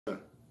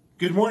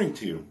Good morning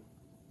to you.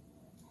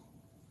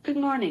 Good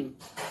morning,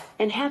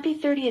 and happy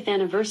 30th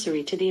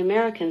anniversary to the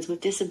Americans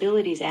with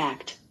Disabilities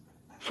Act.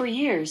 For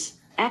years,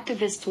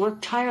 activists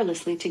worked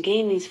tirelessly to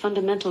gain these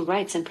fundamental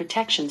rights and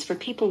protections for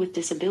people with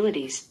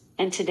disabilities,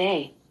 and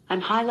today,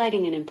 I'm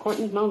highlighting an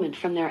important moment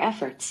from their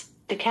efforts,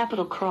 the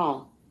Capitol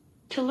Crawl.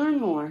 To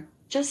learn more,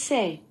 just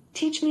say,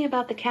 "Teach me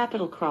about the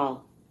Capitol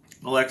Crawl."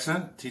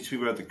 Alexa, teach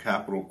me about the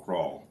Capitol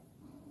Crawl.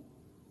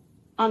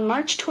 On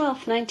March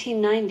 12,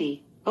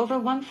 1990, over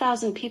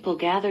 1,000 people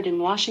gathered in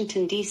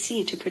Washington,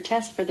 D.C. to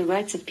protest for the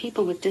rights of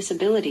people with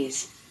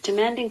disabilities,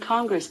 demanding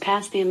Congress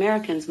pass the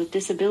Americans with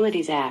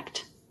Disabilities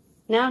Act.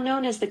 Now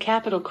known as the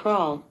Capitol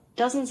Crawl,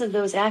 dozens of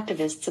those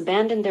activists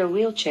abandoned their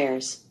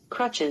wheelchairs,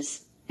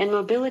 crutches, and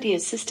mobility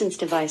assistance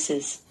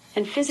devices,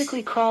 and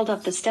physically crawled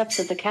up the steps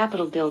of the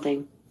Capitol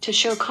building, to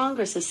show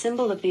Congress a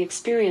symbol of the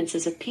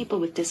experiences of people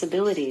with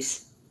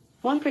disabilities.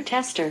 One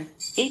protester,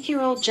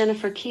 8-year-old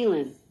Jennifer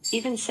Keelan,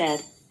 even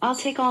said, "I'll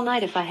take all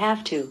night if I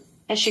have to,"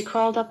 as she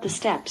crawled up the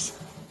steps.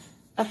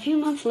 A few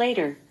months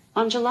later,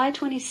 on July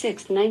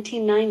 26,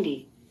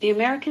 1990, the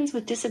Americans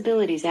with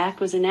Disabilities Act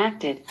was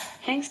enacted,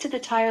 thanks to the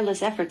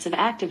tireless efforts of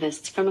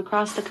activists from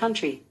across the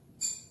country.